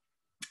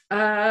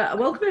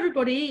Welcome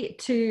everybody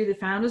to the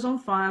Founders on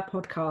Fire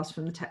podcast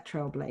from the Tech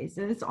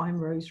Trailblazers. I'm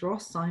Rose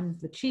Ross. I'm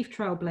the Chief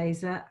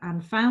Trailblazer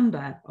and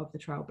founder of the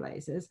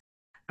Trailblazers.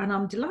 And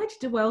I'm delighted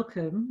to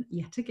welcome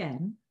yet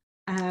again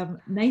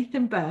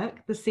Nathan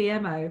Burke, the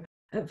CMO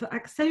of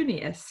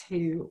Axonius,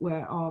 who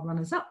were our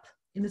runners-up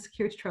in the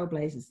Security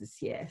Trailblazers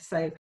this year.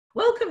 So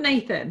welcome,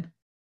 Nathan.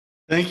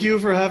 Thank you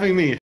for having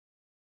me.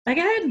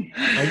 Again.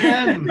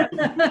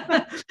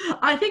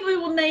 I think we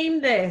will name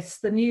this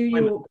the New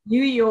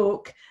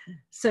York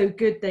So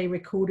Good They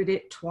Recorded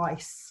It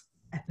Twice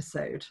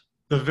episode.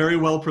 The very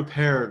well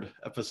prepared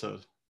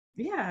episode.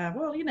 Yeah,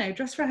 well,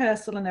 dress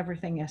rehearsal and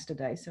everything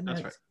yesterday. So no,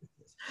 that's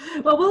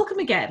right. Well, welcome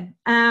again.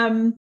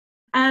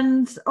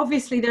 And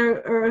obviously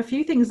there are a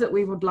few things that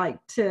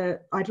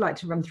I'd like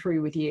to run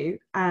through with you.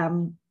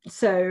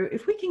 So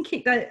if we can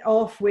kick that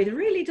off with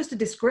really just a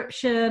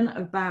description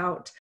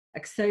about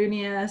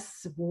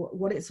Axonius,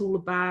 what it's all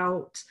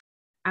about,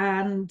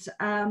 and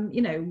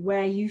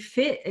where you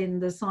fit in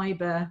the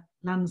cyber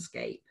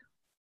landscape.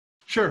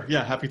 Sure,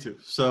 yeah, happy to.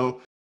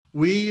 So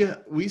we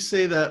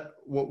say that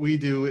what we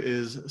do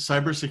is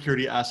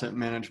cybersecurity asset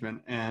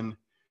management, and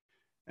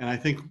I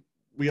think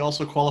we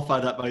also qualify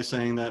that by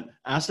saying that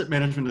asset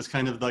management is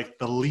kind of like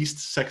the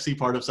least sexy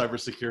part of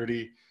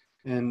cybersecurity.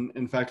 And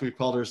in fact, we've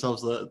called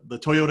ourselves the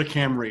Toyota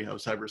Camry of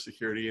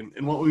cybersecurity.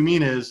 And what we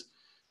mean is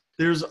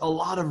there's a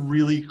lot of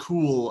really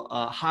cool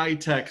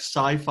high-tech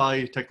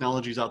sci-fi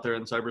technologies out there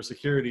in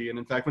cybersecurity. And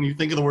in fact, when you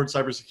think of the word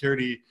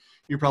cybersecurity,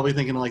 you're probably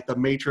thinking of like the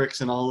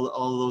Matrix and all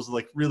of those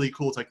like really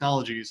cool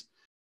technologies.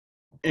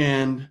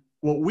 And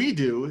what we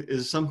do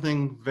is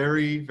something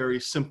very,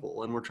 very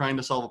simple. And we're trying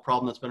to solve a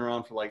problem that's been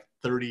around for like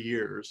 30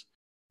 years.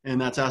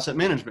 And that's asset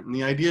management. And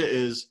the idea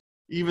is,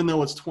 even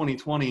though it's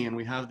 2020 and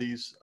we have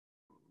these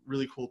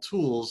really cool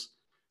tools,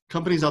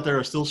 companies out there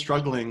are still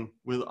struggling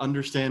with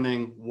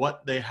understanding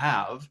what they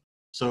have.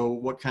 So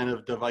what kind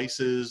of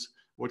devices,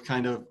 what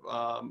kind of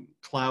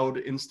cloud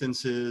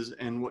instances,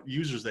 and what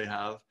users they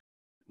have,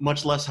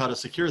 much less how to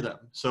secure them.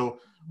 So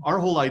our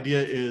whole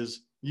idea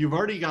is you've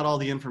already got all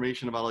the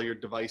information about all your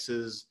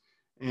devices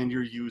and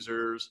your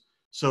users.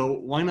 So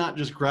why not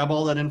just grab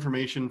all that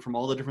information from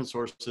all the different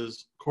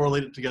sources,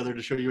 correlate it together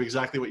to show you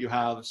exactly what you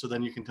have, so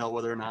then you can tell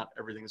whether or not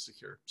everything is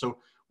secure. So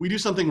we do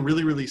something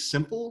really, really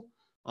simple,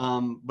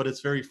 but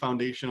it's very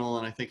foundational,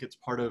 and I think it's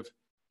part of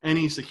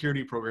any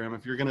security program.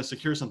 If you're going to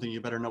secure something, you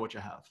better know what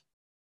you have.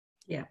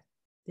 Yeah,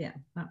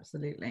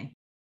 absolutely.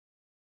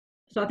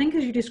 So I think,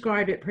 as you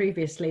described it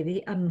previously,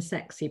 the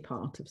unsexy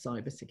part of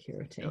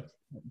cybersecurity. Yep.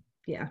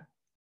 Yeah,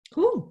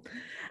 cool.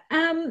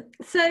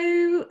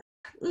 So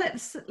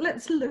let's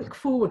look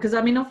forward, because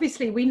I mean,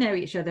 obviously we know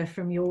each other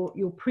from your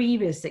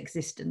previous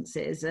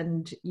existences,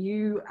 and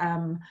you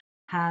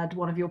had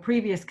one of your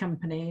previous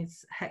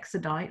companies,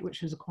 Hexadite,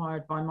 which was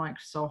acquired by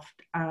Microsoft,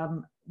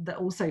 that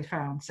also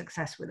found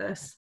success with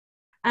us.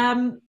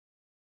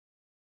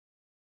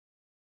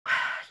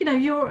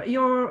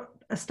 You're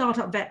a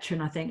startup veteran,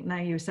 I think. Now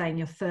you were saying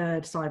your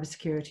third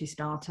cybersecurity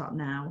startup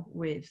now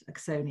with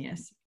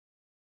Axonius.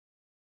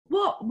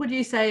 What would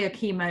you say are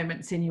key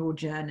moments in your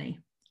journey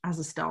as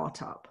a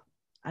startup?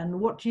 And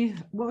what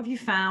have you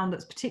found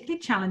that's particularly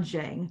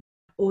challenging,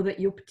 or that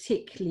you're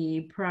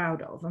particularly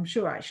proud of? I'm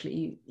sure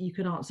actually you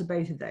can answer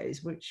both of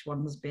those. Which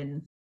one has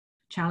been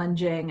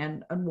challenging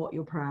and what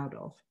you're proud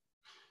of?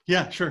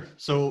 Yeah, sure.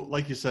 So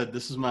like you said,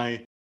 this is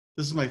my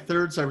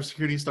third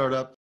cybersecurity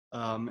startup,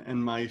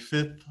 and my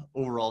fifth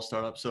overall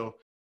startup. So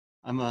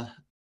I'm a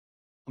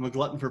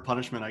glutton for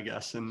punishment, I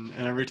guess. And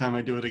every time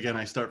I do it again,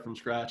 I start from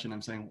scratch and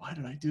I'm saying, why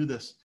did I do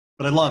this?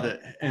 But I love it.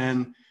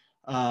 And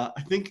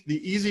I think the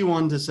easy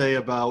one to say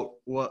about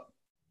what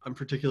I'm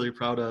particularly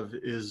proud of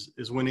is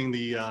winning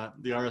the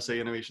RSA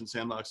Innovation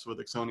Sandbox with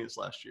Axonius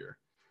last year.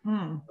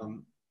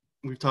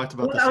 We've talked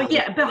about this. Oh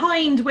yeah,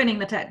 behind winning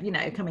the tech,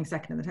 coming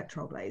second in the Tech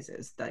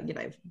Trailblazers,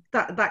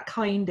 that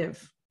kind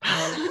of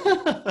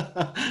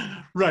power.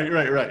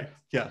 Right.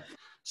 Yeah,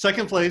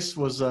 second place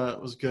was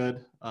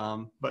good,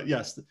 but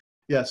yes,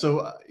 yeah.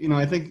 So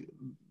I think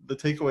the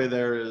takeaway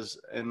there is,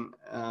 and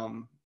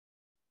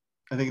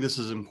I think this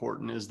is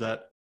important, is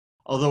that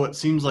although it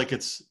seems like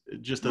it's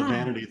just a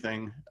vanity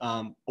thing,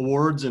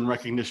 awards and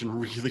recognition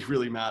really,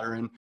 really matter.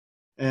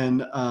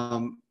 And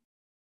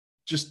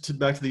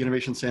back to the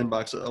Innovation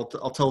Sandbox, I'll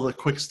tell the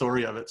quick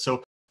story of it.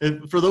 So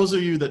for those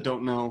of you that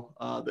don't know,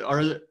 the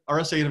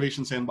RSA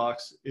Innovation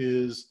Sandbox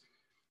is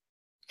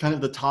kind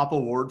of the top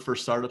award for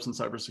startups in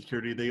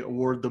cybersecurity. They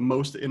award the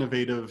most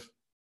innovative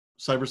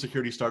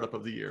cybersecurity startup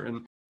of the year.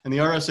 And the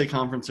RSA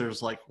conference,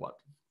 there's like,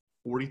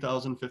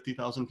 40,000,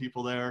 50,000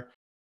 people there.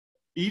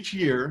 Each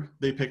year,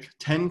 they pick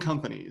 10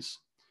 companies.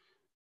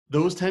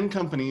 Those 10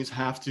 companies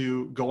have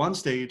to go on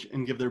stage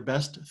and give their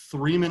best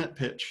 3-minute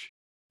pitch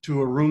to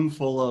a room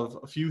full of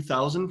a few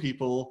thousand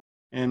people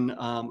and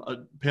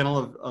a panel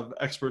of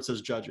experts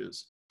as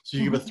judges. So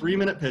you give a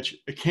 3-minute pitch.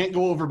 It can't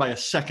go over by a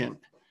second.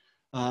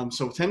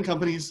 So 10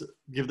 companies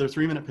give their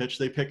 3-minute pitch.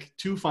 They pick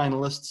 2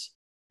 finalists,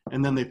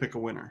 and then they pick a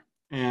winner.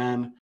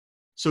 And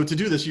So to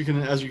do this,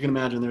 as you can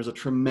imagine, there's a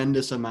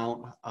tremendous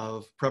amount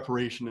of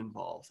preparation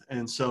involved.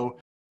 And so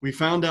we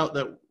found out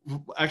that,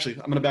 actually,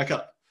 I'm going to back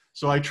up.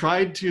 So I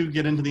tried to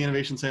get into the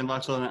Innovation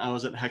Sandbox when I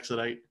was at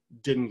Hexadite,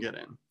 didn't get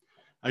in.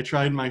 I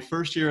tried my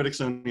first year at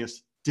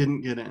Axonius,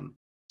 didn't get in.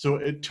 So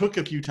it took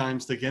a few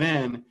times to get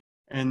in.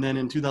 And then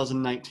in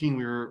 2019,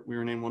 we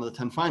were named one of the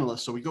 10 finalists.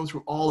 So we go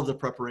through all of the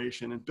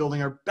preparation and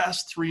building our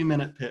best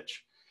 3-minute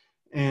pitch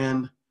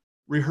and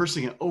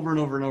rehearsing it over and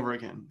over and over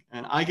again.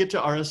 And I get to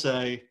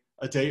RSA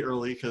a day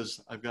early because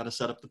I've got to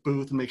set up the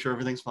booth and make sure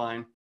everything's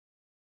fine.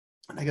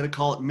 And I get a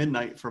call at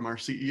midnight from our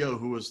CEO,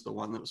 who was the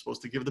one that was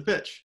supposed to give the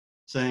pitch,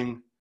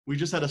 saying, we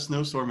just had a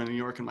snowstorm in New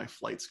York and my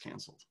flight's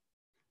canceled.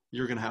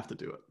 You're going to have to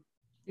do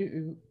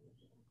it.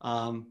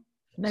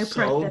 No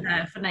pressure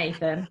there for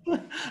Nathan.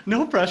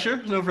 No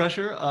pressure.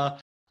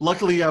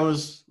 Luckily, I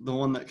was the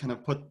one that kind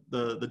of put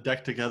the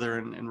deck together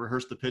and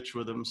rehearsed the pitch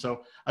with him.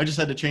 So I just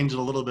had to change it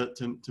a little bit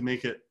to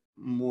make it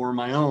more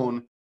my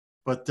own.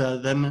 But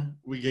then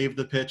we gave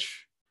the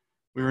pitch.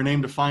 We were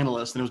named a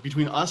finalist, and it was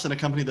between us and a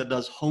company that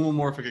does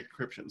homomorphic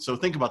encryption. So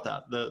think about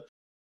that.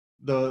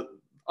 The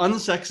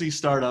unsexy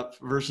startup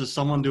versus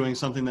someone doing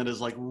something that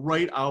is like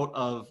right out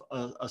of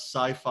a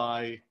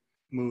sci-fi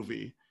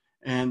movie.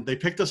 And they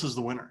picked us as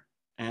the winner.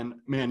 And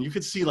man, you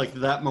could see like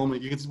that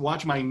moment, you could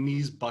watch my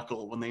knees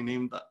buckle when they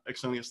named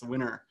Axonius the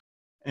winner.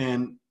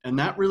 And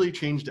that really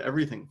changed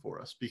everything for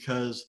us,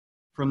 because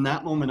from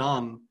that moment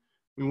on,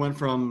 we went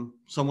from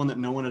someone that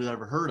no one had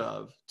ever heard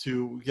of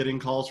to getting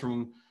calls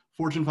from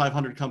Fortune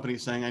 500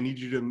 companies saying, I need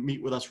you to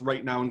meet with us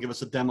right now and give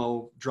us a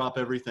demo, drop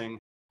everything.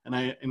 And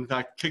I, in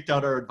fact, kicked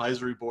out our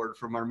advisory board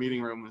from our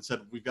meeting room and said,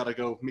 we've got to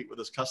go meet with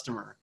this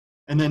customer.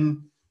 And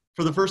then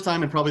for the first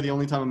time, and probably the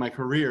only time in my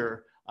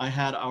career, I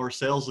had our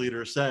sales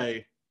leader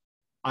say,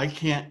 I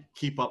can't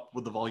keep up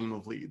with the volume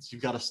of leads.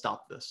 You've got to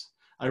stop this.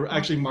 I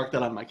actually marked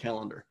that on my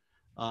calendar.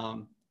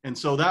 And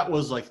so that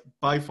was like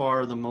by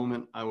far the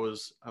moment I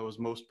was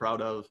most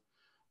proud of.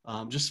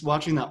 Just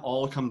watching that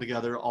all come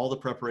together, all the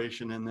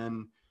preparation, and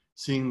then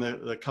seeing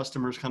the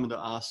customers coming to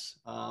us.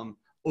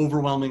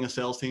 Overwhelming a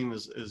sales team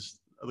is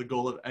the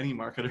goal of any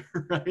marketer,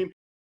 right?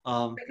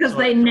 Because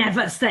they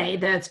never say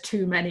there's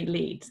too many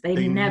leads.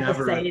 They never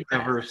say that.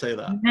 Never say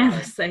that.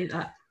 Never say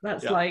that.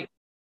 That's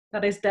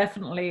that is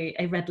definitely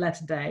a red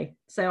letter day.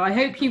 So I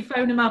hope you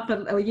phone them up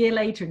a year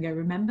later and go,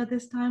 remember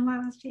this time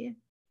last year?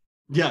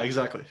 Yeah,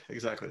 exactly.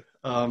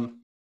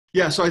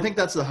 So I think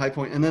that's the high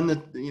point. And then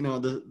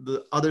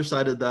the other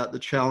side of that, the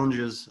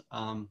challenges,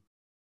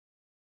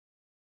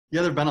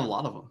 there've been a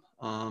lot of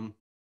them.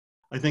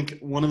 I think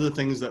one of the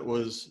things that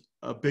was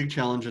a big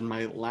challenge in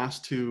my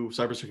last 2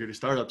 cybersecurity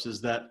startups is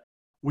that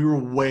we were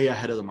way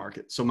ahead of the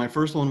market. So my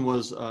first one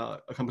was a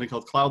company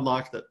called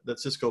CloudLock that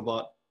Cisco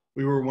bought.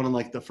 We were one of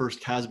like the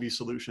first CASB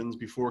solutions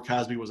before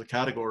CASB was a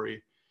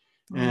category.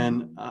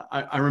 And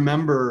I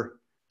remember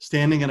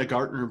standing at a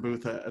Gartner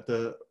booth at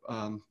the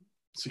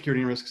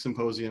Security and Risk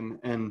Symposium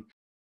and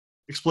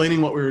explaining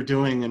what we were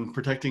doing and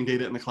protecting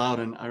data in the cloud.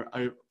 And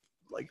I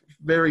like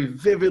very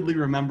vividly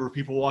remember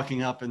people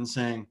walking up and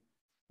saying,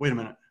 wait a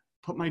minute,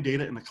 put my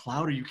data in the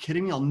cloud? Are you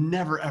kidding me? I'll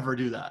never, ever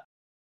do that.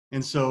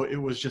 And so it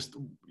was just,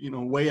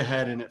 way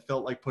ahead, and it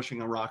felt like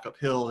pushing a rock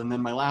uphill. And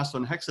then my last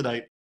one,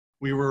 Hexadite,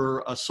 we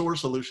were a SOAR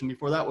solution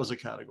before that was a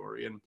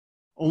category. And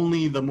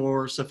only the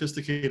more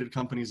sophisticated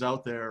companies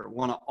out there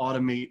want to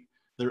automate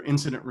their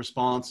incident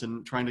response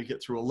and trying to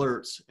get through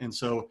alerts. And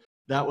so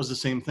that was the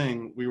same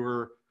thing. We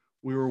were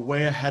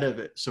way ahead of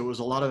it. So it was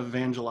a lot of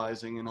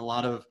evangelizing and a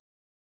lot of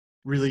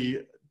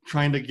really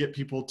trying to get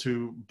people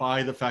to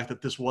buy the fact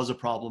that this was a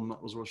problem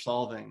that we're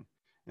solving.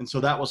 And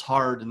so that was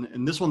hard.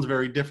 And this one's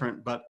very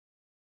different, but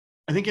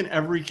I think in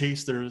every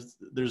case there's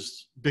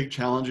big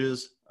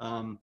challenges.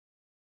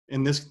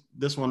 In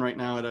this one right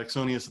now at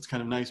Axonius, it's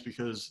kind of nice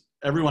because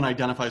everyone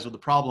identifies with the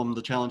problem.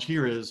 The challenge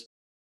here is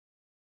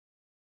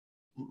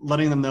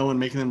letting them know and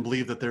making them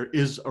believe that there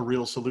is a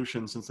real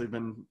solution, since they've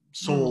been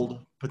sold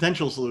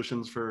potential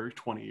solutions for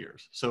 20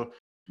 years. So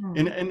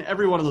in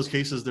every one of those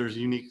cases, there's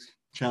unique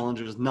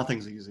challenges.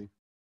 Nothing's easy.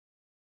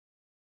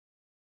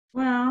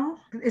 Well,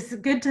 it's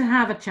good to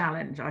have a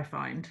challenge, I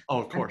find.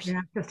 Oh, of course.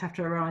 You just have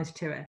to rise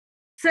to it.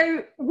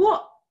 So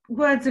what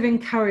words of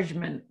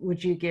encouragement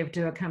would you give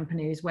to a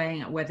company who's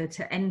weighing up whether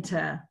to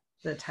enter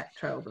the tech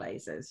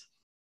trailblazers?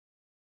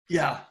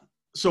 Yeah.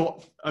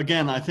 So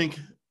again, I think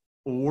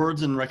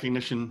words and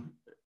recognition,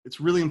 it's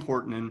really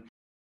important. And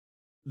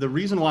the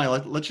reason why,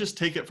 let's just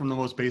take it from the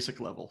most basic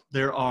level.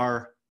 There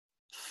are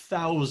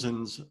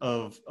thousands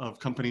of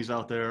companies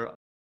out there.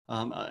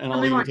 And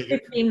I'll even take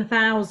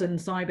 15,000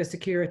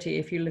 cybersecurity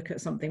if you look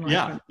at something like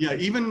that. Yeah.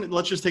 Even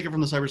let's just take it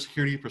from the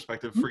cybersecurity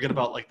perspective. Forget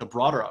about like the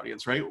broader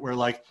audience, right? Where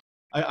like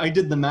I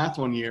did the math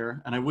one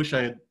year, and I wish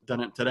I had done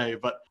it today,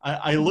 but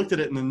I looked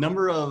at it, and the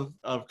number of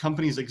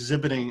companies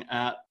exhibiting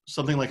at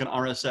something like an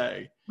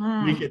RSA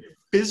make it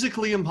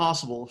physically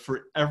impossible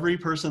for every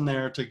person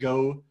there to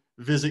go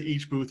visit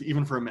each booth,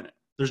 even for a minute.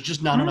 There's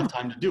just not enough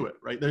time to do it,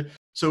 right?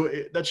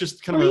 That's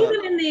just kind of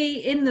even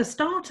in the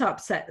startup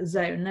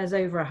zone, there's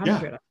over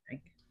 100, I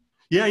think.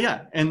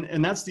 Yeah.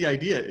 And that's the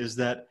idea, is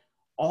that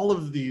all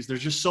of these,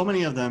 there's just so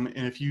many of them.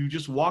 And if you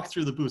just walk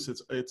through the booths,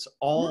 it's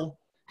all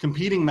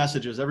competing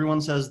messages.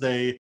 Everyone says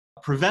they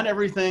prevent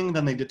everything,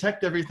 then they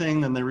detect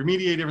everything, then they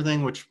remediate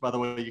everything, which, by the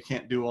way, you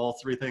can't do all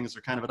three things.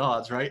 They're kind of at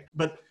odds, right?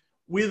 But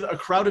with a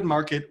crowded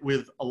market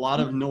with a lot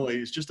of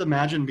noise, just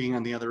imagine being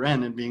on the other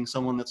end and being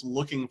someone that's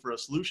looking for a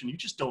solution. You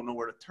just don't know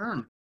where to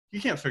turn. You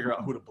can't figure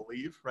out who to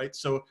believe, right?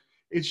 So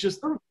it's just,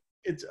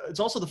 it's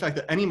also the fact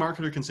that any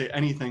marketer can say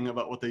anything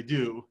about what they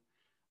do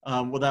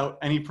without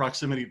any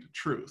proximity to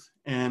truth.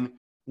 And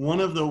one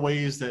of the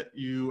ways that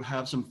you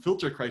have some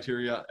filter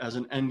criteria as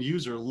an end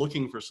user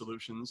looking for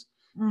solutions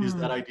is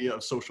that idea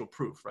of social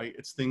proof, right?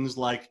 It's things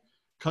like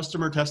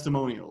customer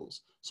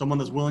testimonials, someone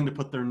that's willing to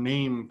put their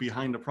name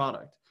behind a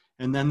product.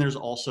 And then there's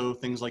also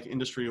things like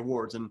industry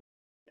awards.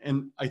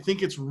 And I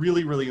think it's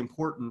really, really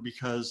important,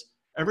 because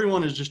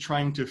everyone is just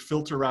trying to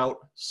filter out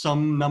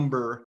some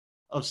number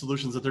of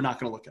solutions that they're not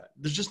going to look at.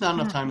 There's just not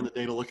enough time in the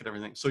day to look at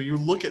everything. So you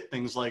look at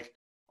things like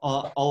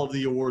all of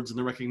the awards and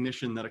the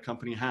recognition that a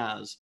company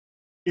has.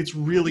 It's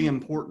really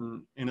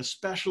important. And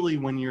especially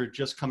when you're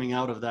just coming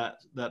out of that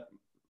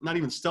not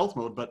even stealth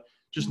mode, but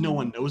just no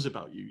one knows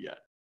about you yet.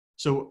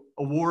 So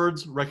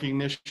awards,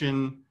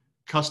 recognition,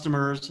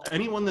 customers,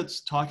 anyone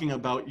that's talking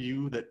about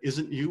you that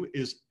isn't you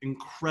is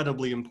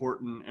incredibly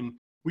important. And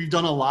we've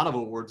done a lot of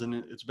awards, and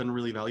it's been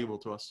really valuable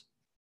to us.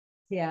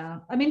 Yeah.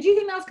 I mean, do you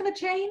think that's going to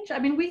change? I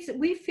mean,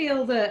 we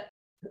feel that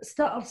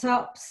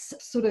startups,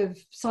 sort of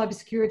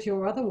cybersecurity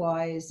or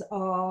otherwise,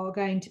 are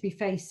going to be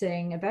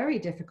facing a very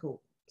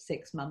difficult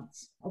 6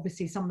 months.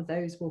 Obviously, some of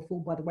those will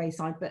fall by the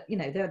wayside, but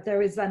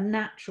there is a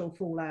natural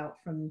fallout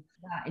from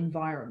that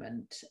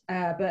environment.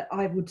 But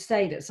I would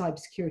say that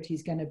cybersecurity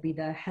is going to be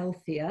the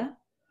healthier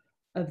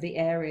of the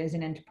areas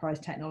in enterprise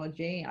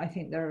technology. I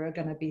think there are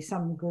going to be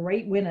some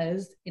great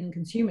winners in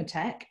consumer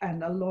tech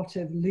and a lot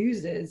of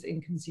losers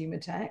in consumer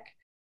tech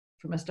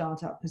from a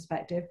startup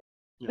perspective.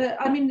 Yeah. But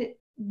I mean,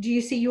 do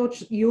you see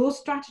your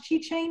strategy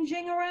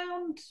changing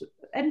around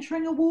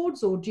entering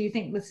awards, or do you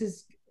think this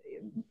is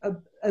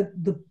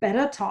the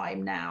better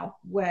time now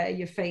where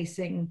you're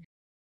facing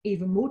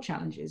even more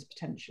challenges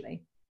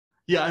potentially?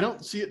 Yeah, I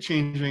don't see it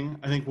changing.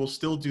 I think we'll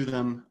still do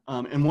them.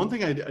 And one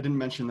thing I didn't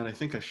mention that I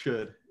think I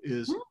should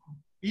is,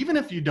 even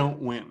if you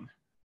don't win,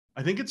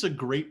 I think it's a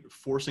great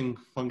forcing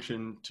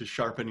function to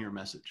sharpen your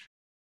message.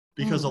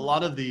 Because a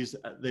lot of these,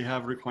 they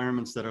have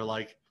requirements that are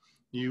like,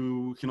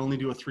 you can only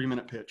do a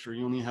 3-minute pitch, or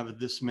you only have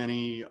this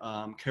many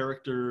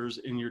characters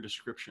in your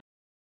description.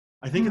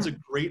 I think it's a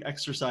great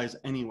exercise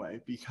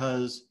anyway,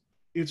 because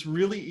it's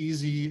really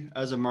easy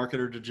as a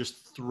marketer to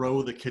just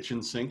throw the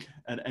kitchen sink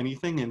at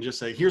anything and just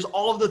say, here's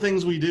all of the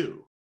things we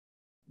do.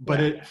 But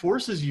it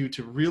forces you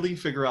to really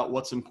figure out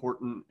what's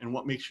important and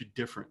what makes you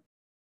different.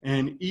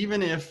 And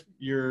even if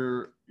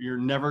you're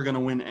never going to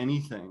win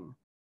anything,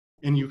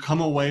 and you come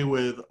away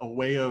with a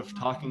way of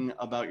talking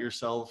about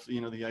yourself,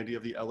 the idea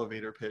of the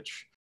elevator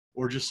pitch,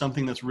 or just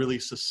something that's really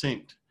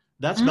succinct,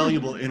 that's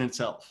valuable in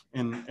itself.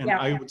 And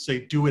I would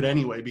say do it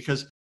anyway,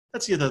 because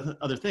that's the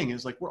other thing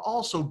is, like, we're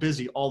all so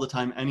busy all the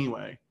time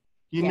anyway.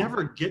 You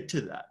never get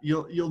to that.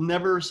 You'll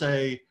never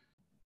say,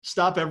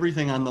 stop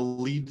everything on the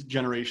lead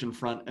generation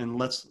front and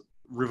let's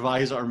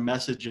revise our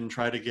message and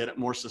try to get it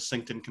more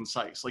succinct and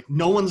concise. Like,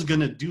 no one's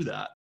going to do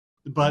that.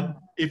 But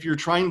if you're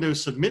trying to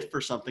submit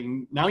for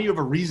something, now you have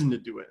a reason to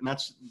do it. And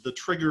that's the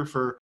trigger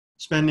for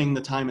spending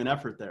the time and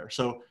effort there.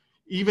 So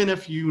even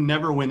if you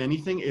never win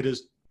anything, it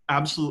is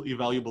absolutely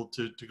valuable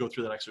to go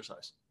through that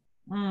exercise.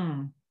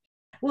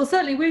 Well,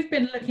 certainly we've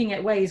been looking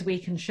at ways we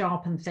can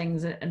sharpen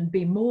things and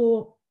be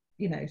more,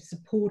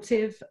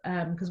 supportive,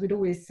 because we'd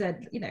always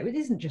said, it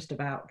isn't just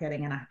about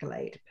getting an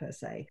accolade per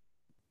se.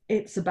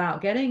 It's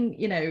about getting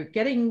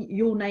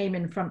your name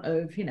in front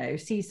of,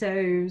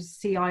 CISOs,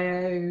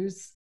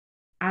 CIOs,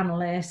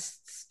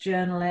 analysts,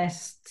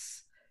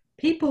 journalists,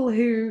 people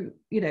who,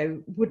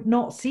 would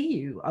not see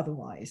you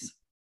otherwise,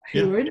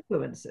 who are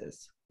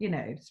influencers.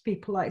 It's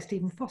people like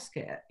Stephen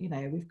Foskett.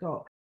 We've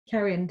got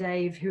Kerry and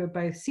Dave, who are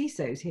both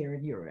CISOs here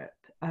in Europe.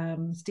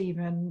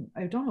 Stephen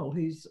O'Donnell,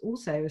 who's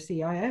also a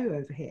CIO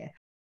over here.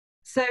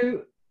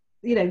 So,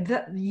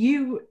 that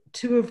you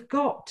to have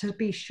got to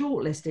be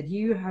shortlisted,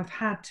 you have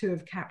had to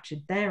have captured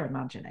their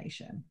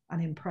imagination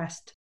and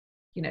impressed,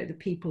 the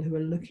people who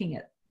are looking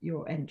at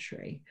your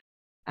entry.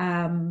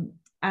 And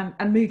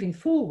moving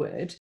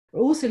forward,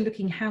 we're also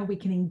looking how we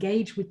can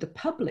engage with the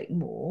public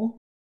more,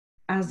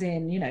 as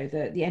in,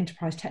 the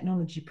enterprise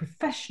technology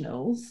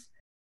professionals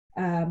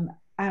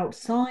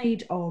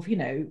outside of,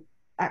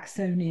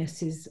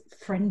 Axonius's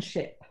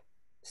friendship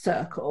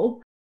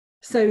circle,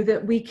 so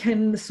that we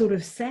can sort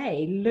of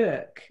say,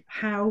 look,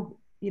 how,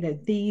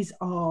 these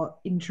are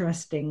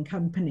interesting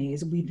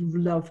companies. We'd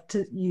love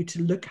you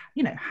to look,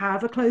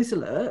 have a closer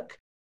look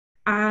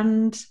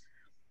and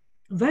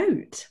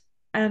vote.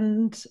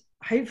 And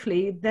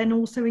hopefully then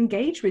also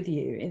engage with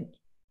you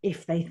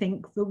if they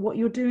think that what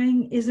you're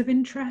doing is of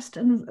interest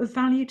and of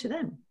value to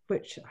them,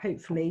 which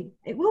hopefully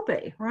it will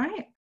be,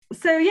 right?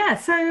 So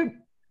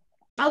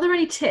are there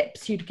any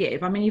tips you'd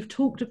give? I mean, you've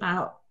talked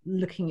about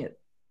looking at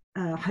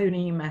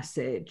honing your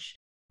message.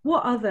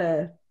 What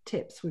other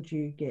tips would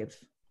you give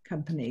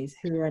companies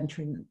who are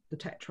entering the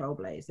Tech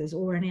Trailblazers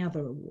or any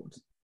other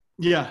awards?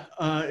 Yeah,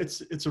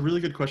 it's a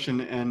really good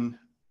question, and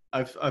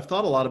I've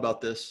thought a lot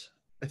about this.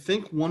 I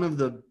think one of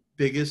the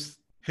biggest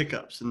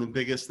hiccups and the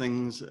biggest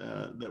things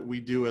that we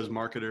do as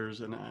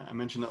marketers, and I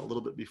mentioned that a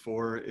little bit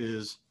before,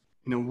 is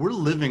we're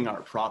living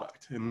our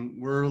product and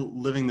we're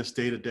living this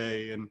day to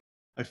day. And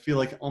I feel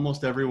like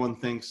almost everyone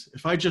thinks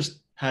if I just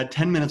had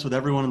 10 minutes with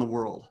everyone in the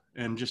world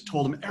and just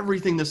told them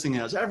everything this thing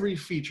has, every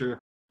feature,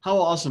 how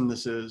awesome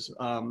this is,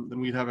 then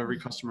we'd have every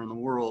customer in the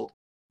world.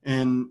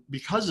 And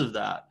because of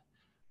that,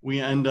 we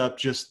end up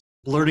just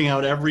blurting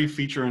out every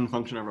feature and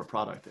function of our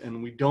product.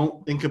 And we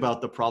don't think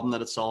about the problem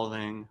that it's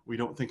solving. We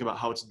don't think about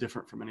how it's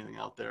different from anything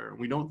out there.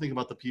 We don't think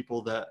about the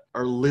people that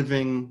are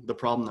living the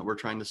problem that we're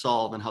trying to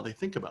solve and how they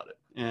think about it.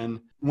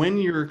 And when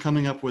you're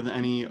coming up with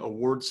any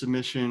award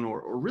submission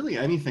or really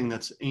anything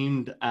that's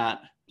aimed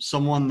at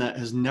someone that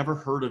has never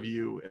heard of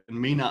you and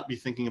may not be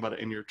thinking about it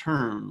in your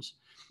terms,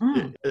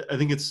 I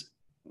think it's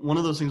one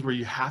of those things where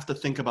you have to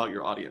think about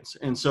your audience.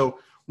 And so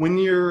when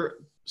you're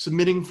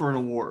submitting for an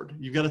award,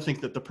 you've got to think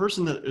that the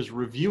person that is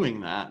reviewing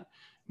that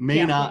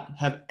may not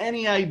have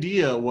any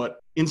idea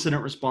what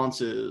incident response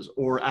is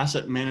or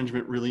asset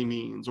management really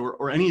means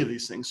or any of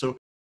these things. So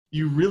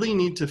you really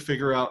need to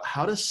figure out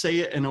how to say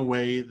it in a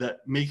way that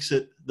makes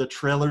it the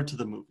trailer to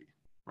the movie,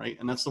 right?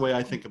 And that's the way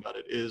I think about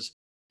it is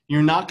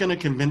you're not going to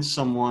convince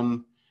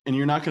someone and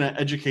you're not going to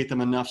educate them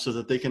enough so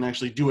that they can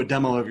actually do a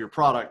demo of your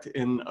product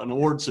in an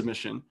award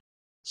submission.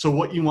 So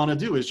what you want to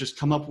do is just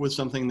come up with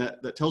something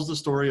that tells the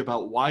story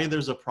about why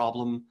there's a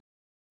problem,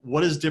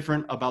 what is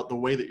different about the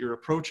way that you're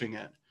approaching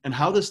it, and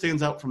how this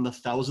stands out from the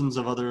thousands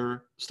of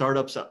other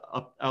startups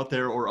out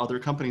there or other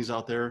companies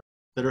out there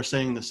that are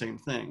saying the same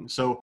thing.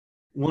 So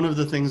one of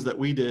the things that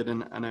we did,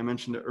 and I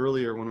mentioned it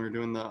earlier when we were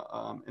doing the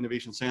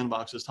Innovation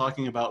Sandbox, is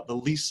talking about the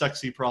least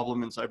sexy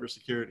problem in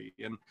cybersecurity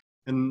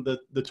and the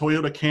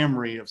Toyota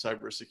Camry of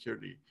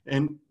cybersecurity.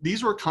 And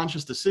these were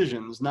conscious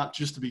decisions, not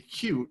just to be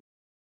cute,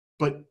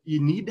 but you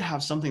need to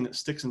have something that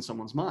sticks in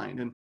someone's mind.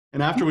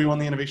 And after we won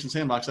the Innovation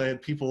Sandbox, I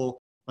had people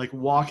like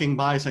walking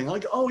by saying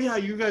like, oh yeah,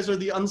 you guys are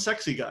the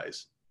unsexy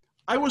guys.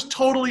 I was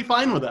totally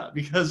fine with that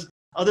because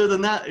other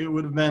than that, it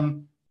would have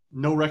been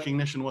no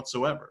recognition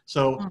whatsoever.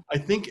 So I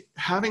think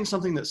having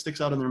something that sticks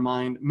out in their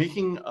mind,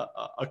 making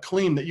a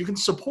claim that you can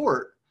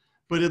support,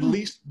 but at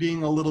least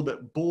being a little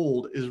bit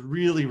bold is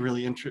really,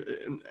 really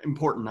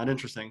important, not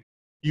interesting.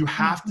 You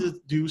have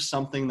to do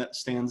something that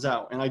stands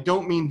out. And I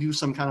don't mean do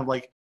some kind of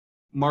like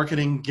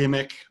marketing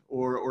gimmick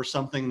or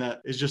something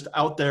that is just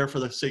out there for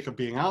the sake of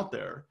being out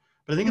there.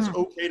 But I think it's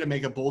okay to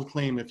make a bold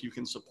claim if you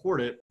can support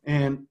it.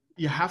 And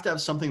you have to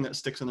have something that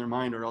sticks in their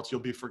mind or else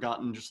you'll be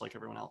forgotten just like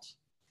everyone else.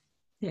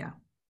 Yeah.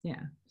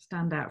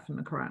 Stand out from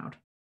the crowd.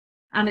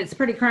 And it's a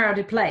pretty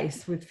crowded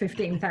place with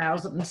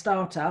 15,000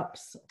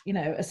 startups,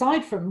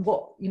 aside from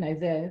what,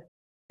 the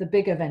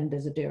bigger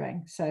vendors are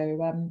doing.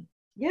 So,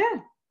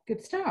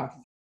 good stuff.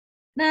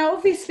 Now,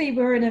 obviously,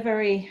 we're in a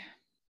very,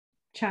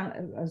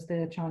 as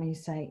the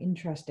Chinese say,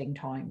 interesting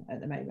time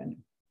at the moment.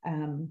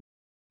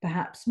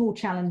 Perhaps more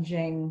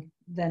challenging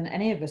than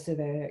any of us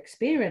have ever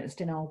experienced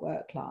in our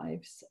work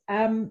lives.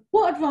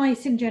 What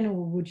advice in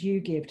general would you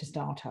give to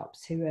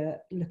startups who are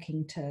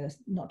looking to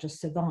not just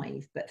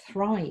survive, but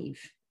thrive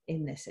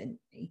in this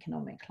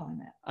economic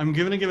climate? I'm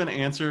going to give an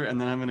answer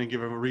and then I'm going to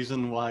give a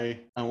reason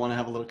why I want to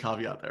have a little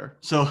caveat there.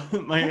 So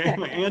my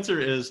answer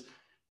is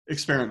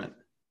experiment.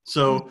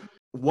 So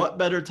what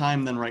better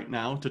time than right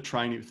now to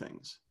try new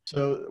things?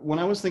 So when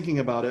I was thinking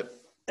about it,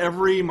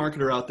 every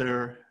marketer out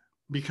there,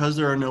 because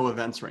there are no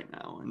events right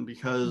now and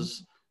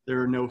because there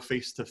are no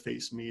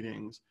face-to-face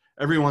meetings,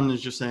 everyone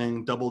is just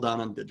saying double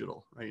down on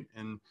digital, right?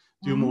 And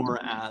do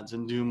more ads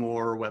and do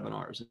more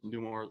webinars and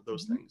do more of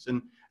those things.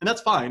 And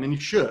that's fine and you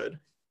should,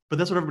 but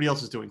that's what everybody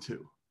else is doing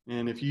too.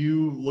 And if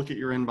you look at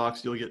your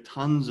inbox, you'll get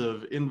tons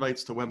of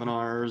invites to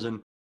webinars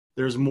and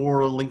there's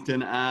more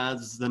LinkedIn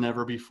ads than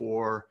ever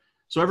before.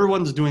 So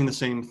everyone's doing the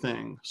same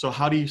thing. So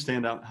how do you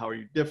stand out? How are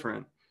you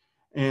different?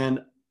 And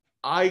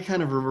I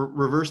kind of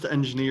reversed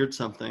engineered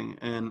something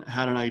and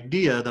had an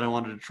idea that I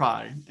wanted to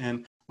try.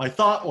 And my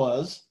thought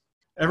was,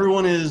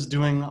 everyone is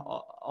doing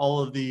all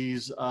of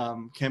these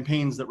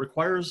campaigns that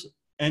requires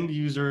end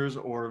users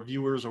or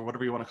viewers or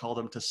whatever you want to call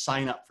them to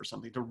sign up for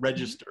something, to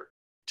register,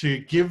 to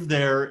give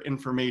their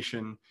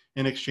information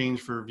in exchange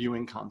for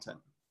viewing content.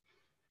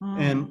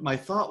 And my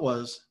thought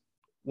was,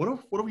 what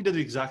if we did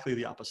exactly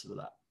the opposite of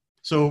that?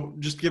 So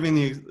just giving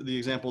the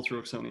example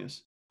through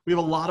Axonius, we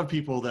have a lot of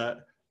people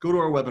that go to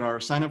our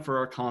webinar, sign up for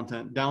our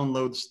content,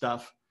 download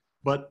stuff,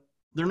 but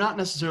they're not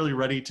necessarily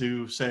ready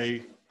to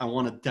say, I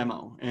want a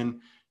demo.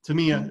 And to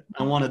me, I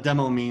want a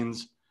demo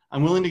means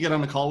I'm willing to get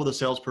on a call with a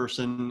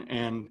salesperson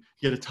and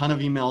get a ton of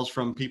emails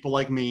from people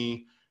like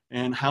me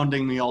and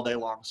hounding me all day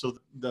long. So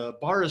the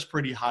bar is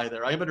pretty high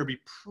there. I better be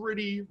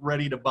pretty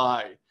ready to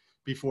buy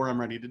before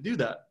I'm ready to do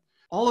that.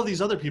 All of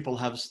these other people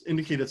have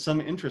indicated some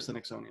interest in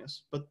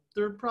Axonius, but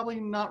they're probably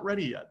not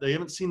ready yet. They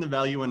haven't seen the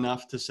value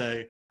enough to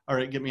say, all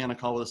right, get me on a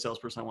call with a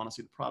salesperson. I want to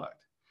see the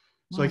product.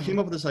 So I Mm. came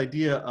up with this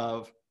idea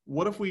of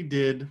what if we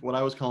did what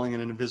I was calling an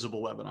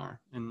invisible webinar?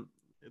 And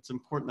it's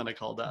important that I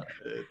called that.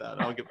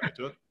 I'll get back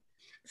to it.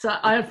 So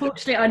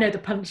unfortunately, I know the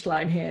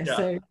punchline here, Yeah,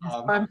 so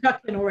I'm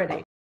chuckling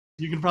already.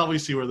 you can probably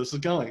see where this is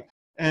going.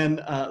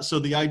 And so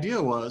the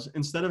idea was,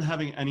 instead of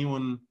having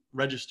anyone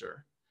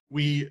register,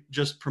 we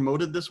just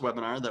promoted this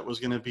webinar that was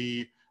going to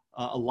be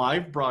a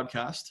live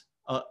broadcast,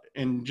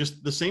 and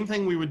just the same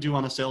thing we would do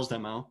on a sales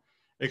demo,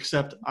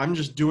 except I'm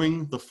just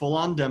doing the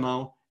full-on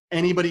demo.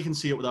 Anybody can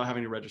see it without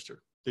having to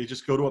register. They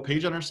just go to a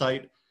page on our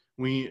site.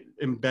 We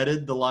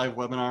embedded the live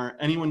webinar.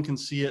 Anyone can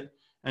see it.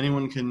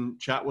 Anyone can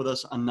chat with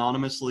us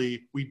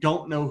anonymously. We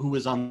don't know who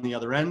is on the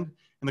other end.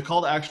 And the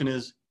call to action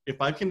is, if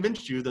I've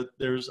convinced you that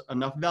there's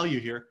enough value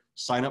here,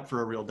 sign up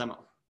for a real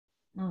demo.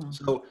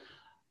 So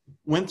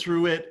went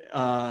through it.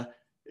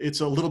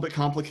 It's a little bit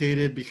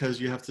complicated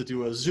because you have to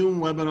do a Zoom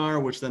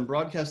webinar, which then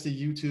broadcasts to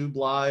YouTube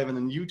Live, and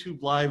then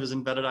YouTube Live is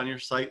embedded on your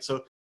site.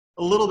 So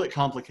a little bit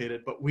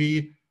complicated, but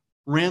we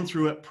ran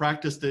through it,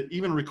 practiced it,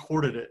 even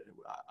recorded it.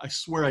 I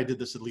swear I did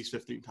this at least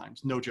 15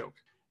 times, no joke.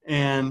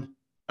 And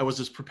I was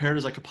as prepared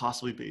as I could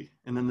possibly be.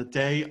 And then the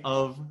day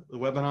of the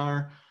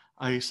webinar,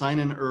 I sign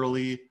in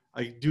early.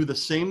 I do the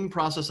same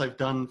process I've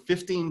done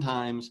 15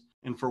 times.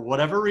 And for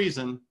whatever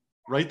reason,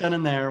 right then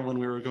and there, when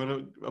we were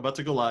about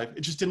to go live,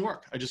 it just didn't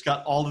work. I just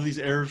got all of these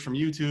errors from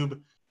YouTube.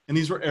 And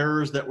these were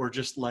errors that were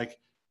just like,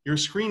 your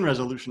screen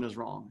resolution is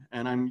wrong.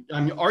 And I'm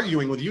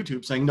arguing with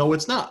YouTube saying, no,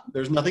 it's not.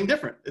 There's nothing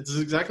different. It's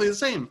exactly the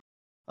same.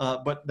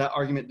 But that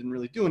argument didn't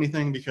really do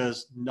anything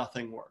because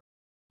nothing worked.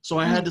 So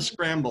I had to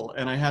scramble,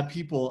 and I had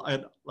people, I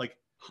had like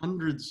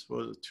hundreds,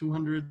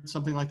 200,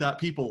 something like that,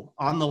 people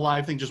on the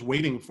live thing just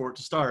waiting for it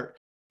to start.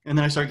 And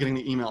then I started getting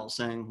the emails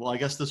saying, well, I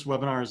guess this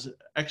webinar is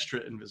extra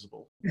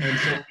invisible. And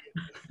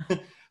so,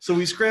 so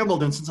we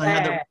scrambled, and since I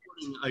had that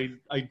recording,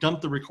 I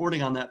dumped the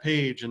recording on that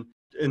page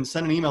and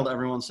sent an email to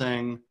everyone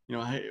saying, you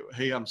know,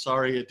 hey, I'm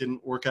sorry, it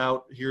didn't work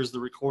out. Here's the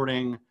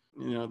recording.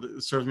 You know,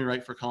 it serves me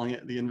right for calling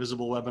it the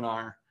invisible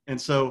webinar. And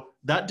so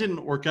that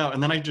didn't work out.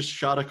 And then I just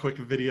shot a quick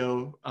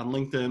video on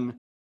LinkedIn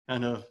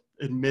kind of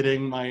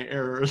admitting my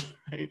errors,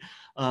 right?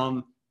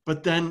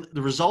 But then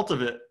the result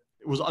of it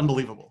was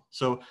unbelievable.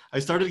 So I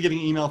started getting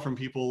email from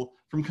people,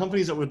 from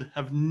companies that would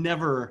have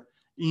never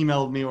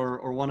emailed me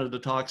or wanted to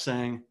talk,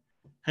 saying,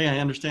 hey, I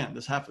understand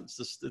this happens.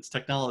 It's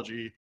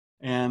technology,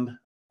 and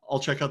I'll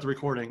check out the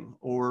recording.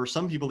 Or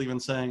some people even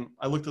saying,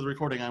 I looked at the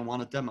recording, I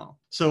want a demo.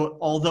 So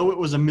although it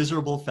was a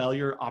miserable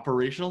failure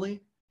operationally,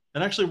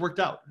 it actually worked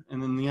out.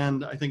 And in the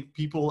end, I think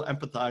people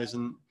empathize,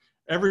 and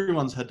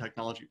everyone's had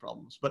technology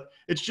problems. But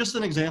it's just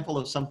an example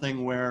of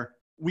something where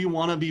we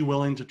want to be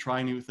willing to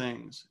try new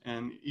things.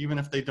 And even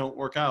if they don't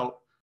work out,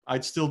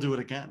 I'd still do it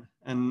again.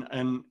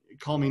 And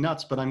call me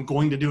nuts, but I'm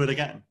going to do it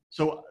again.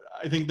 So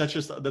I think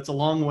that's a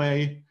long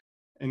way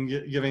in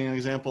giving an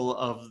example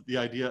of the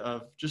idea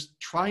of just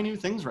try new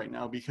things right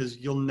now, because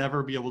you'll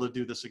never be able to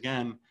do this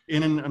again.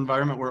 In an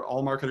environment where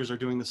all marketers are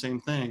doing the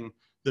same thing,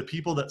 the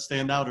people that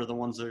stand out are the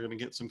ones that are going to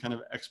get some kind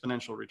of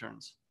exponential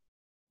returns.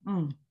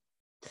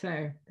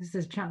 So this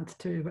is a chance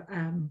to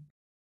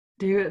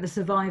do the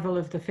survival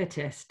of the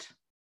fittest.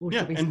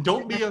 Yeah, and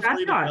don't be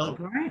afraid of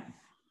it. Right?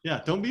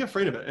 Yeah, don't be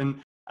afraid of it.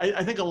 And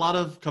I think a lot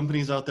of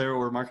companies out there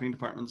or marketing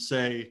departments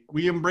say,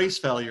 we embrace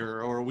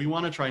failure or we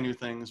want to try new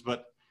things,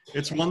 but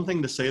it's one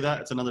thing to say that,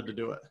 it's another to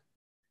do it.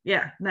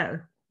 Yeah, no,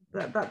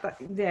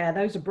 yeah,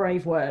 those are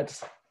brave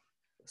words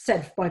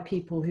said by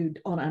people who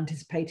aren't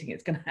anticipating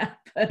it's going to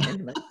happen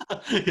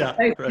in yeah,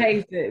 those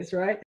cases,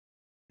 right?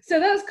 So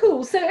that's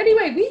cool. So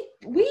anyway,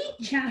 we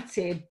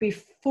chatted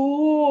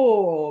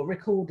before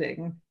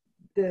recording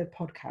the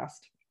podcast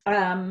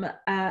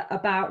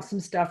about some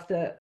stuff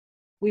that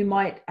we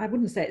might, I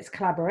wouldn't say it's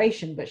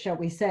collaboration, but shall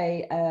we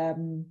say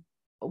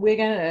we're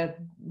going to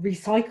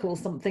recycle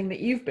something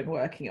that you've been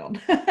working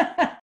on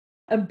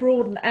and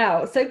broaden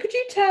out. So could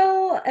you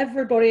tell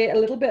everybody a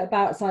little bit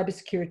about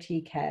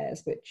Cybersecurity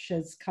Cares, which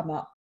has come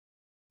up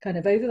kind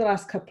of over the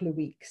last couple of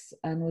weeks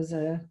and was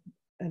an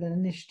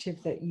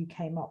initiative that you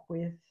came up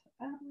with,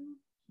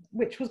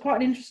 which was quite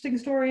an interesting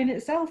story in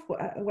itself,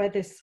 where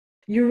this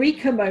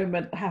eureka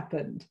moment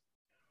happened.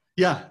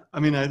 Yeah, I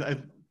mean,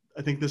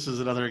 I think this is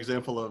another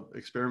example of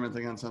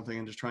experimenting on something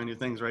and just trying new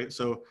things, right?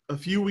 So a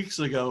few weeks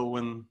ago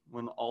when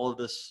all of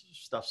this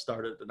stuff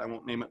started, and I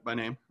won't name it by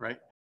name, right?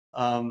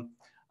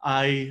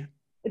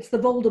 It's the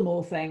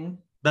Voldemort thing.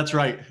 That's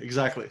right,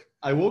 exactly.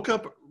 I woke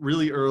up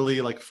really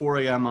early, like 4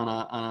 a.m.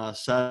 on a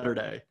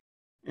Saturday,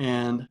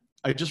 and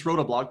I just wrote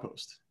a blog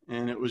post.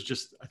 And it was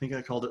just, I think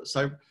I called it,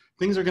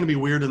 things are going to be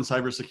weird in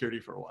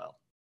cybersecurity for a while.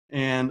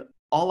 And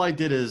all I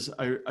did is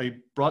I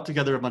brought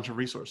together a bunch of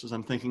resources.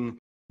 I'm thinking,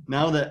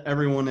 now that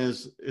everyone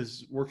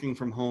is working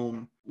from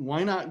home,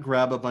 why not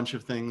grab a bunch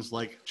of things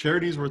like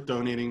charities worth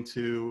donating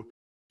to,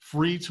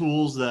 free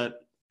tools that,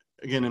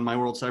 again, in my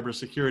world,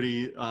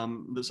 cybersecurity,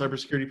 the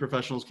cybersecurity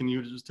professionals can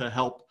use to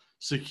help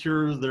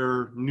secure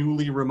their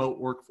newly remote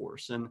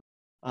workforce, and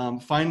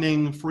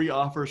finding free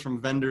offers from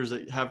vendors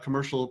that have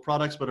commercial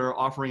products but are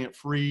offering it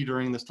free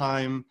during this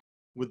time,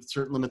 with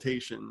certain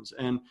limitations.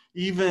 And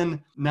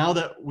even now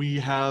that we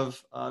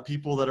have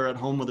people that are at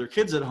home with their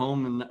kids at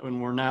home,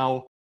 and we're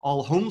now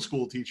all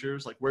homeschool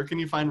teachers, like where can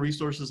you find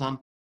resources on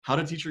how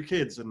to teach your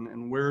kids,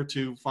 and where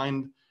to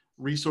find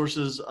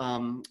resources,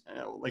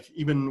 like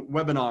even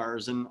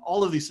webinars and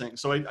all of these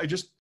things. So I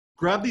just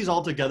grabbed these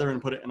all together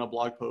and put it in a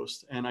blog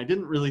post, and I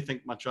didn't really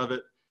think much of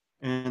it.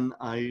 And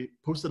I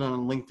posted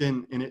on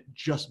LinkedIn, and it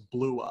just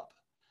blew up.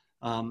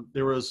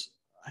 There was,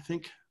 I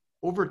think,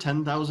 over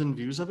 10,000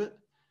 views of it,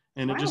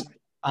 and it just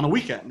on a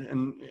weekend.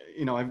 And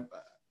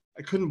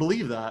I couldn't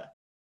believe that.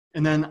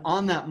 And then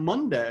on that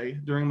Monday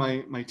during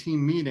my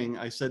team meeting,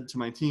 I said to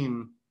my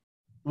team,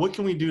 what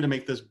can we do to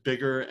make this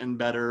bigger and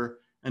better,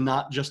 and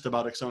not just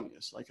about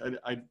Axonius? Like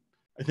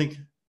I think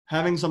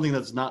having something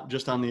that's not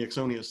just on the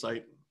Axonius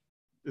site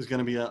is going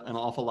to be an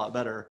awful lot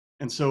better.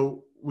 And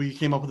so we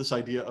came up with this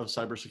idea of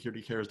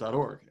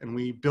cybersecuritycares.org, and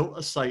we built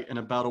a site in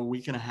about a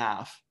week and a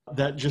half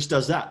that just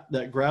does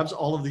that grabs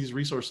all of these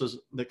resources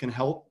that can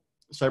help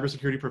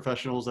cybersecurity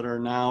professionals that are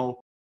now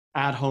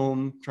at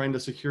home trying to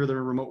secure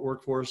their remote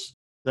workforce,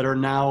 that are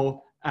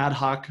now ad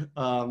hoc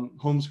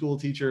homeschool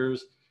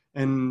teachers,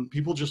 and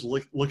people just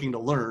looking to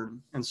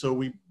learn. And so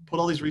we put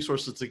all these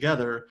resources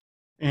together,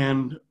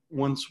 and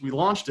once we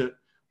launched it,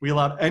 we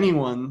allowed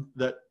anyone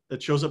that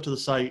shows up to the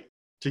site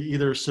to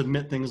either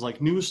submit things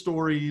like news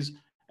stories,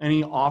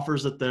 any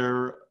offers that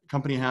their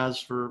company has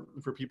for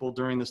people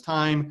during this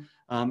time,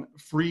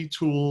 free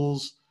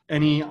tools,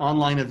 any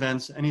online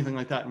events, anything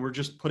like that. And we're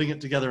just putting it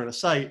together in a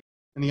site.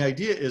 And the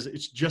idea is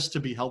it's just to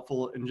be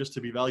helpful and just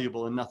to be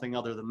valuable and nothing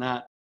other than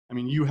that. I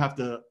mean, you have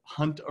to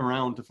hunt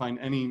around to find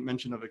any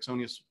mention of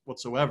Axonius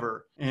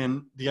whatsoever.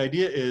 And the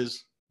idea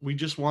is we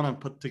just want to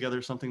put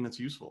together something that's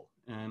useful.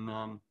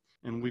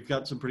 And we've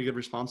got some pretty good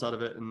response out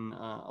of it. And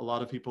a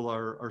lot of people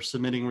are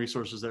submitting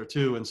resources there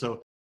too. And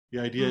so the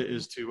idea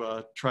is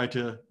to try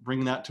to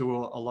bring that to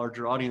a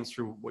larger audience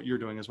through what you're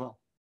doing as well.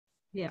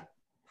 Yeah,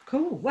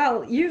 cool.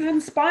 Well, you've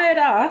inspired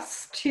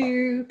us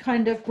to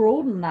kind of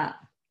broaden that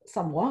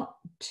somewhat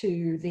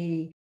to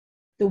the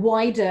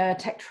wider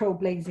tech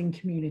trailblazing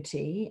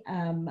community,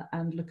 and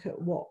look at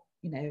what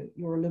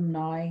your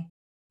alumni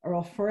are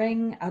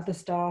offering, other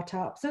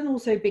startups, and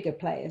also bigger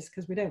players,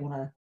 because we don't want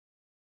to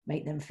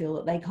make them feel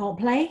that they can't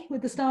play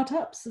with the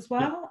startups as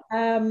well.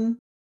 Yeah.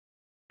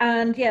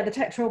 And yeah, the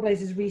Tech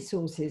Trailblazers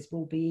resources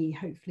will be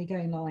hopefully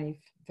going live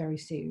very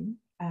soon.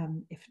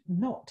 If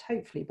not,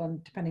 hopefully,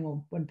 but depending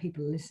on when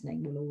people are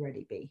listening, will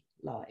already be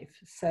live.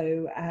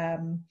 So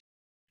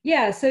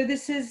yeah, so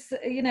this is,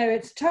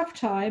 it's a tough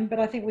time, but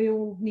I think we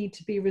all need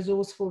to be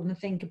resourceful and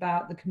think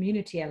about the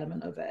community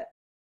element of it,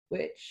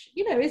 which,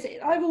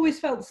 I've always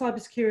felt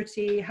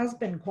cybersecurity has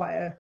been quite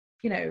a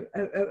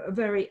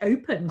very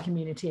open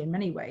community in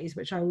many ways,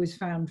 which I always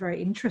found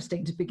very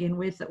interesting to begin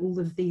with, that all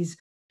of these,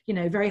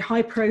 very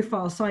high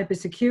profile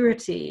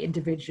cybersecurity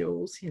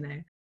individuals,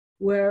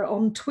 were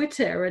on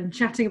Twitter and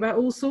chatting about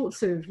all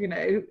sorts of,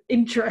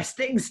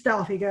 interesting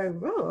stuff. You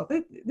go,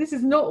 oh, this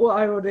is not what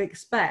I would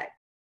expect.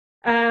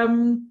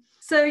 So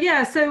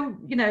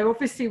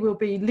obviously we'll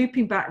be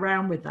looping back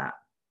around with that.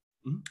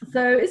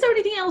 So is there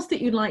anything else that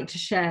you'd like to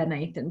share,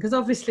 Nathan? Because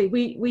obviously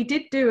we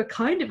did do a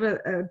kind of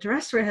a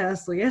dress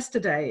rehearsal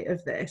yesterday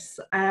of this,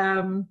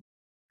 and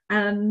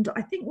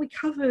I think we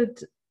covered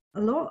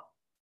a lot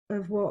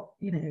of what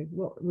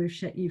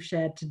you've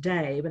shared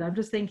today, but I'm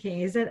just thinking,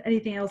 is there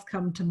anything else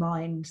come to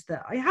mind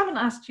that I haven't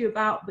asked you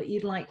about but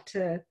you'd like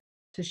to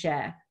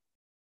share?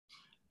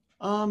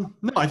 No,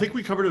 I think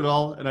we covered it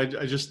all. And I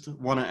just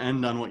want to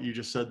end on what you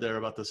just said there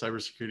about the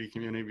cybersecurity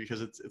community,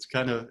 because it's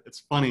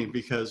funny,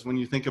 because when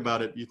you think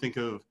about it, you think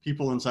of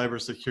people in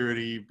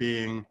cybersecurity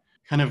being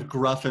kind of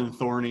gruff and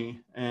thorny,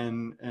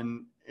 and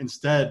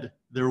instead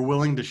they're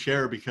willing to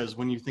share, because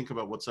when you think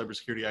about what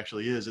cybersecurity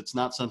actually is, it's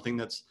not something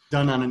that's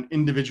done on an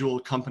individual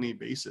company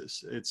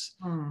basis. It's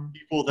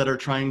people that are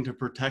trying to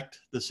protect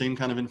the same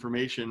kind of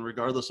information,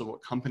 regardless of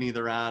what company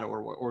they're at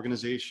or what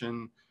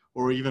organization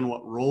or even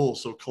what role.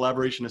 So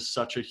collaboration is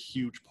such a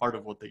huge part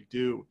of what they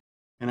do.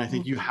 And I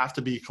think you have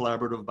to be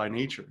collaborative by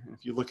nature.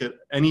 If you look at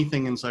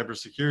anything in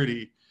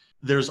cybersecurity,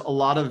 there's a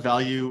lot of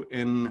value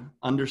in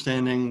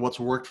understanding what's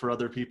worked for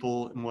other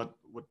people and what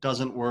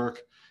doesn't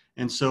work.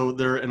 And so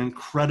they're an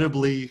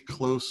incredibly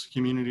close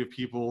community of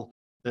people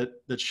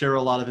that share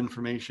a lot of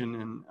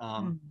information. And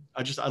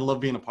I love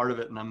being a part of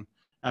it. And I'm,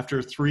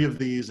 after 3 of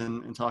these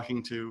and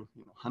talking to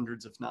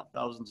hundreds, if not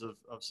thousands of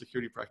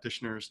security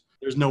practitioners,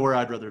 there's nowhere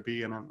I'd rather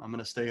be. And I'm going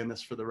to stay in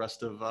this for the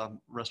rest of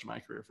my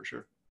career for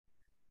sure.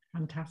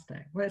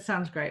 Fantastic. Well, it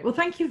sounds great. Well,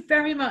 thank you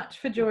very much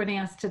for joining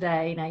us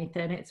today,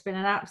 Nathan. It's been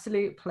an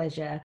absolute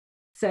pleasure.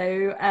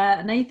 So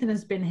Nathan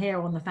has been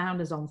here on the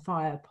Founders on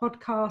Fire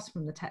podcast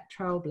from the Tech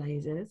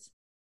Trailblazers.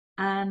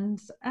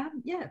 And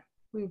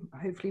we're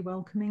hopefully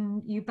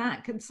welcoming you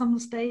back at some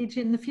stage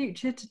in the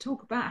future to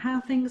talk about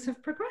how things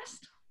have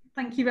progressed.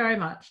 Thank you very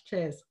much.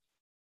 Cheers.